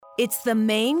It's the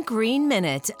Maine Green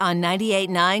Minute on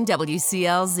 98.9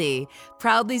 WCLZ,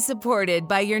 proudly supported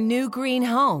by your new green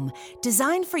home,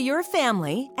 designed for your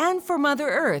family and for Mother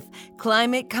Earth,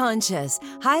 climate conscious,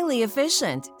 highly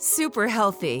efficient, super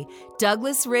healthy.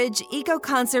 Douglas Ridge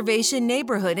Eco-Conservation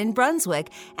Neighborhood in Brunswick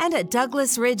and at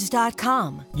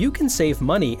douglasridge.com. You can save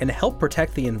money and help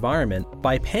protect the environment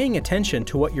by paying attention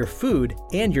to what your food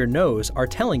and your nose are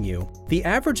telling you. The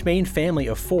average Maine family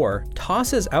of 4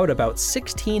 tosses out about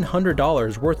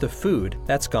 $1,600 worth of food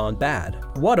that's gone bad.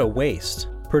 What a waste!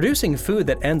 Producing food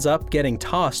that ends up getting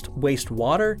tossed wastes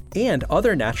water and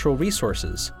other natural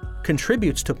resources,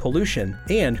 contributes to pollution,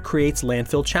 and creates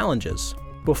landfill challenges.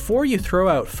 Before you throw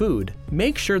out food,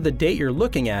 make sure the date you're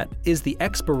looking at is the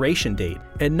expiration date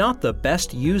and not the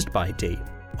best used by date.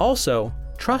 Also,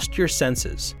 trust your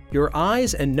senses. Your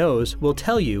eyes and nose will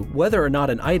tell you whether or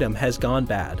not an item has gone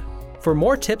bad. For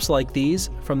more tips like these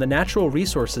from the Natural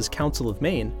Resources Council of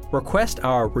Maine, request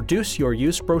our Reduce Your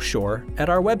Use brochure at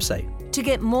our website. To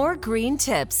get more green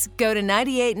tips, go to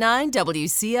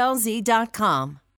 989wclz.com.